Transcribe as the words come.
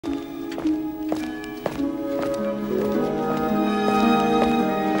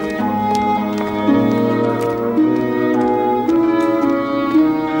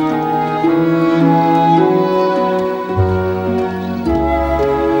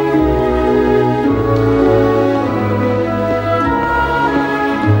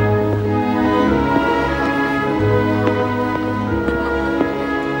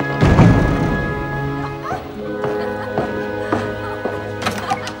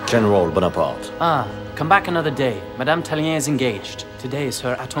General Bonaparte. Ah, come back another day. Madame Tallien is engaged. Today is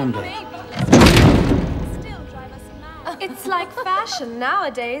her at-home day. It's like fashion.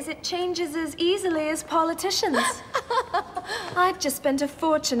 Nowadays, it changes as easily as politicians. I'd just spent a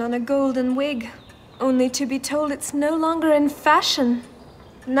fortune on a golden wig, only to be told it's no longer in fashion.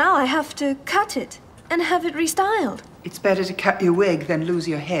 Now I have to cut it and have it restyled. It's better to cut your wig than lose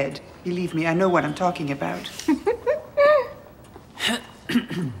your head. Believe me, I know what I'm talking about.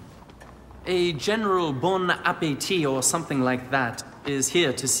 A General Bon Appetit or something like that is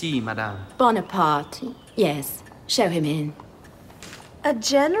here to see Madame. Bonaparte, yes. Show him in. A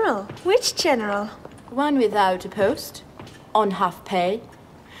general? Which general? One without a post, on half pay.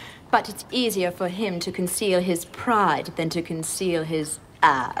 But it's easier for him to conceal his pride than to conceal his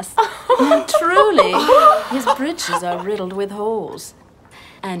ass. Truly, his breeches are riddled with holes.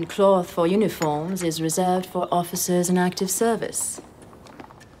 And cloth for uniforms is reserved for officers in active service.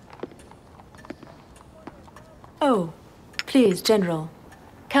 Oh, please, General.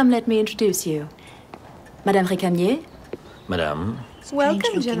 Come, let me introduce you. Madame Récamier. Madame.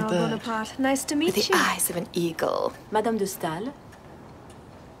 Welcome, General Bonaparte. Nice to meet With the you. eyes of an eagle. Madame de Staël.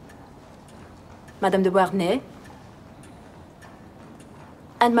 Madame de Beauharnais.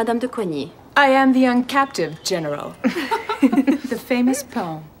 And Madame de Coigny. I am the young captive, General. The famous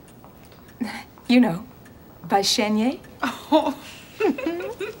poem. You know, by Chenier. Oh.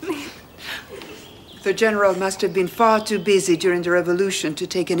 The general must have been far too busy during the revolution to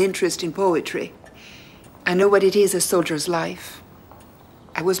take an interest in poetry. I know what it is, a soldier's life.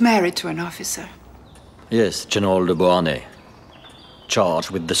 I was married to an officer. Yes, General de Beauharnais.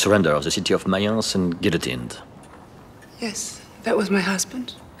 Charged with the surrender of the city of Mayence and guillotined. Yes, that was my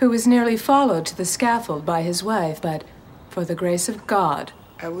husband. Who was nearly followed to the scaffold by his wife, but for the grace of God.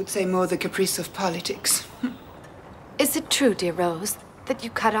 I would say more the caprice of politics. Is it true, dear Rose, that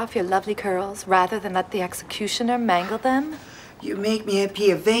you cut off your lovely curls rather than let the executioner mangle them? You make me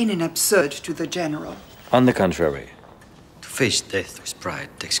appear vain and absurd to the general. On the contrary. To face death with pride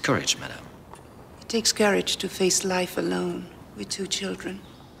takes courage, madame. It takes courage to face life alone with 2 children.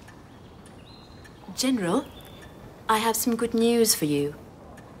 General, I have some good news for you.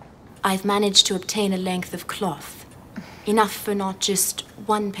 I've managed to obtain a length of cloth. Enough for not just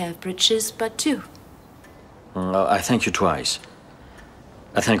 1 pair of breeches, but 2. I thank you twice.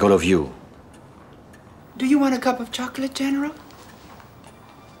 I thank all of you. Do you want a cup of chocolate, General?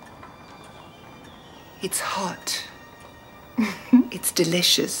 It's hot. It's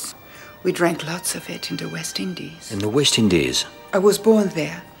delicious. We drank lots of it in the West Indies. In the West Indies? I was born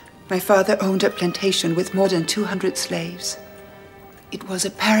there. My father owned a plantation with more than 200 slaves. It was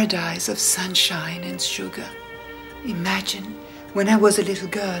a paradise of sunshine and sugar. Imagine, when I was a little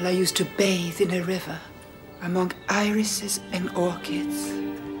girl, I used to bathe in a river among irises and orchids.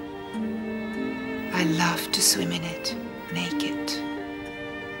 I loved to swim in it, naked.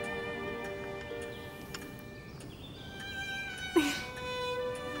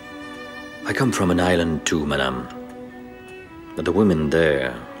 I come from an island too, madame. But the women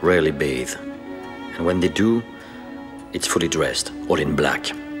there rarely bathe. And when they do, it's fully dressed, all in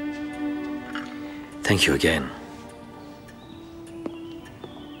black. Thank you again.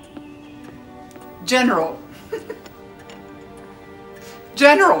 General.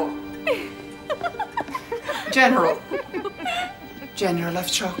 General. General. General, I've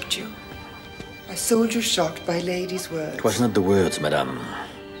shocked you. A soldier shocked by ladies' words. It was not the words, madame.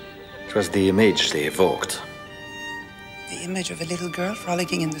 It was the image they evoked. The image of a little girl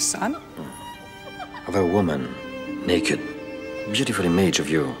frolicking in the sun? Of a woman, naked. Beautiful image of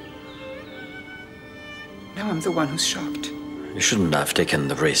you. Now I'm the one who's shocked. You shouldn't have taken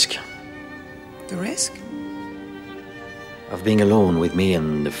the risk. The risk? Of being alone with me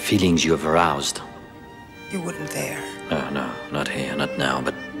and the feelings you have aroused. You wouldn't there. No, not here, not now,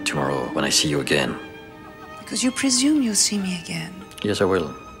 but tomorrow when I see you again. Because you presume you'll see me again. Yes, I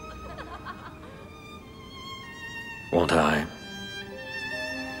will. Won't I?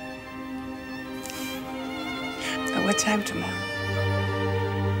 At what time tomorrow?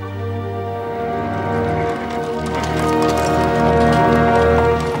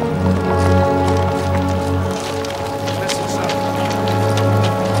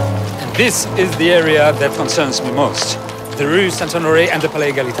 This is the area that concerns me most. The Rue Saint-Honoré and the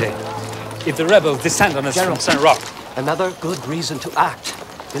Palais Égalité. If the rebels descend on us from Saint-Roch... Another good reason to act.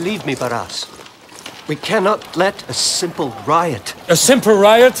 Believe me, Barras. We cannot let a simple riot... A simple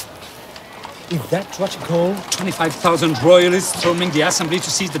riot? Is that what you call 25,000 royalists storming the assembly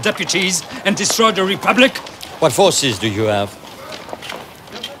to seize the deputies and destroy the republic? What forces do you have?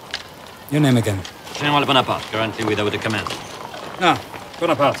 Your name again? General Bonaparte, currently without a command. Ah,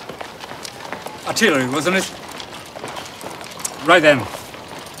 Bonaparte. Artillery, wasn't it? Right then.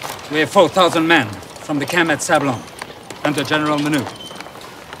 We have 4,000 men from the camp at Sablon under General Menou.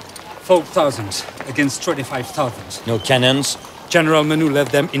 4,000 against 25,000. No cannons? General Menou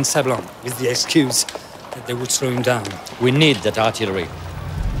left them in Sablon with the excuse that they would slow him down. We need that artillery.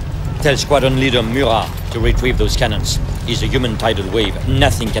 Tell squadron leader Murat to retrieve those cannons. He's a human tidal wave.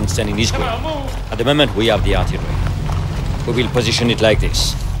 Nothing can stand in his way. At the moment, we have the artillery. We will position it like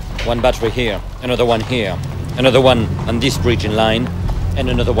this. One battery here, another one here, another one on this bridge in line, and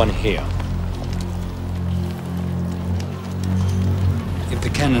another one here. If the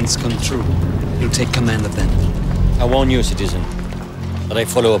cannons come through, you'll take command of them. I warn you, citizen, that I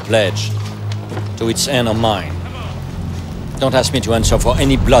follow a pledge. To its end or mine. Don't ask me to answer for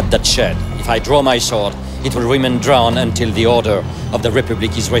any blood that's shed. If I draw my sword, it will remain drawn until the order of the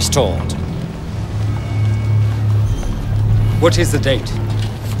Republic is restored. What is the date?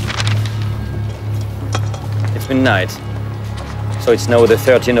 It's midnight, so it's now the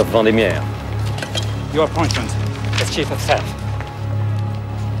 13th of Vendémiaire. Your appointment as Chief of Staff.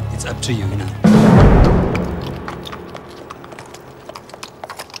 It's up to you now.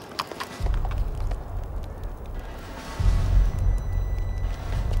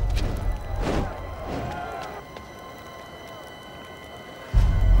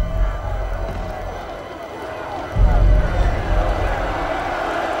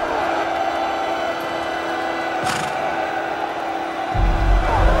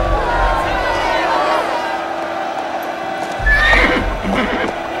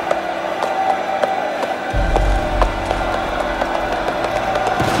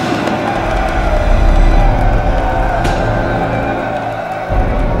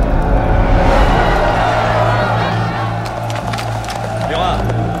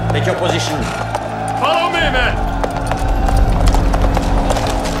 Take your position. Follow me, men!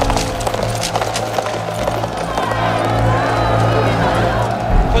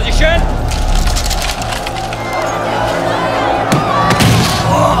 Position!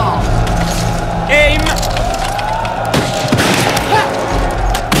 Aim!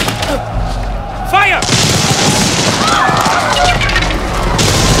 Fire!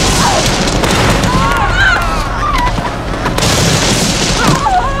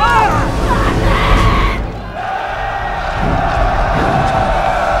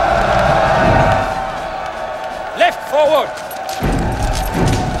 Forward!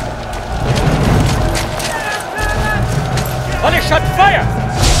 Body shot, fire!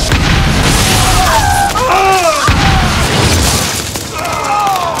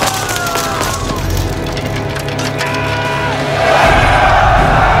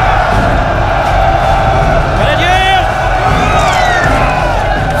 Grenadier!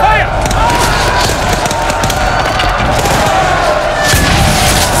 Fire!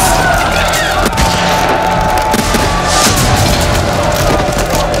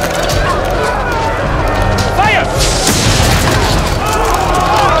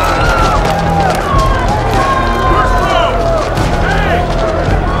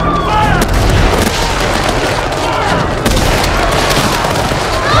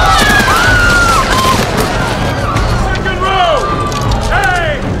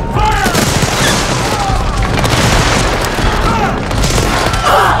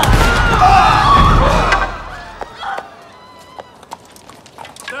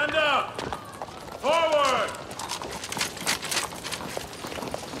 Stand up! Forward!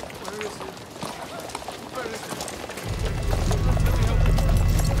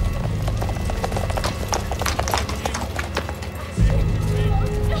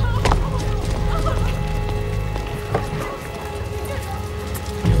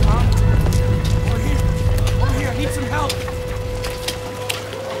 Over here, I need some help.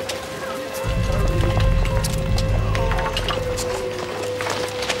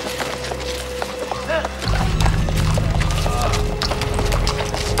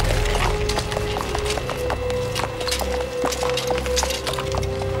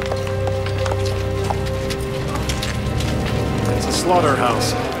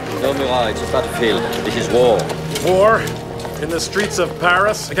 Slaughterhouse. No, Murat, it's a battlefield. This is war. War? In the streets of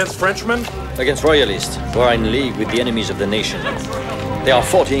Paris against Frenchmen? Against royalists, who are in league with the enemies of the nation. There are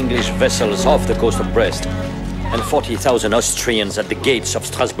 40 English vessels off the coast of Brest, and 40,000 Austrians at the gates of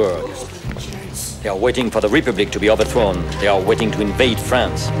Strasbourg. They are waiting for the Republic to be overthrown. They are waiting to invade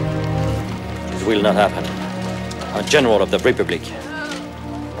France. This will not happen. I'm General of the Republic,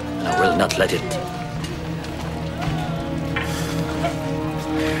 and I will not let it.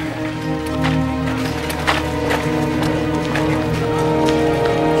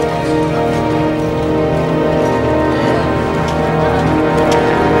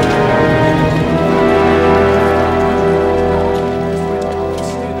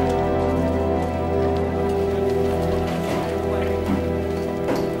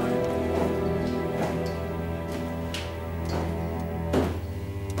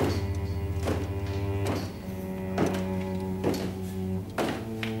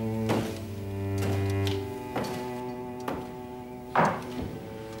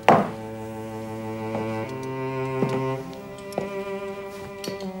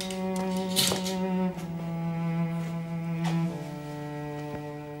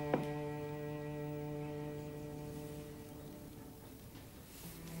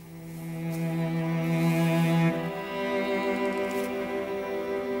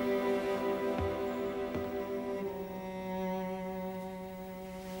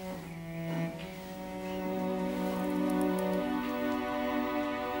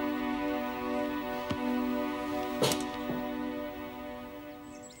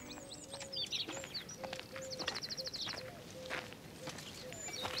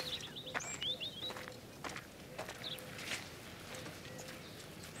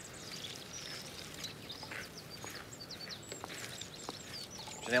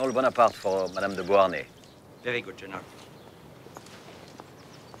 General Bonaparte for Madame de Beauharnais. Very good, General.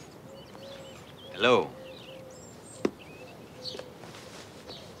 Hello.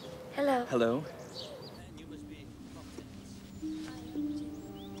 Hello. Hello.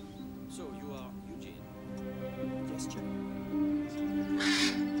 So you are Eugene? Yes, General.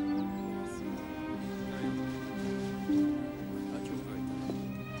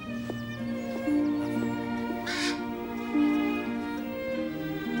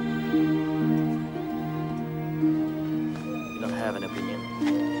 Have an opinion.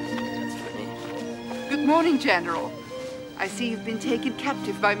 That's funny. Good morning, General. I see you've been taken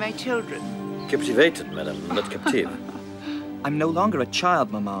captive by my children. Captivated, madam, not captive. I'm no longer a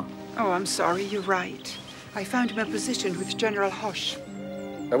child, Mama. Oh, I'm sorry, you're right. I found him a position with General Hoche.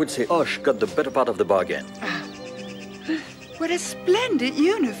 I would say Hoche got the better part of the bargain. What a splendid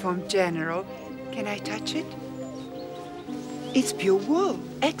uniform, General. Can I touch it? It's pure wool,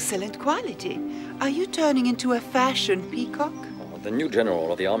 excellent quality. Are you turning into a fashion peacock? Oh, the new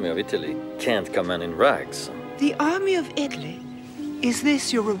general of the Army of Italy can't command in rags. The Army of Italy? Is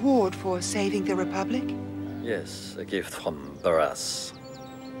this your reward for saving the Republic? Yes, a gift from Barras.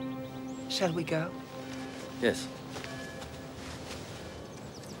 Shall we go? Yes.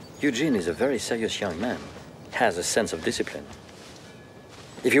 Eugene is a very serious young man, has a sense of discipline.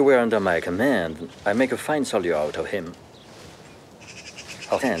 If you were under my command, I'd make a fine soldier out of him.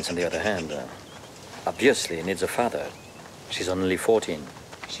 Hortense, on the other hand, obviously needs a father. She's only 14.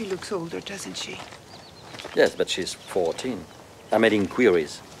 She looks older, doesn't she? Yes, but she's 14. I made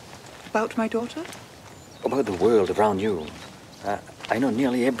inquiries. About my daughter? About the world around you. I know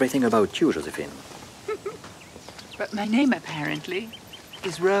nearly everything about you, Josephine. But my name, apparently,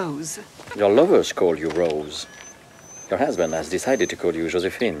 is Rose. Your lovers call you Rose. Your husband has decided to call you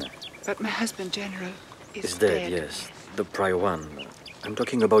Josephine. But my husband, General, is dead, yes. The prior one. I'm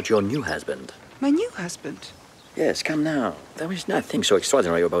talking about your new husband. My new husband? Yes, come now. There is nothing so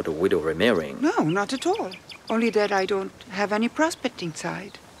extraordinary about a widow remarrying. No, not at all. Only that I don't have any prospecting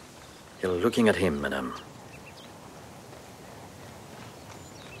side. You're looking at him, madame.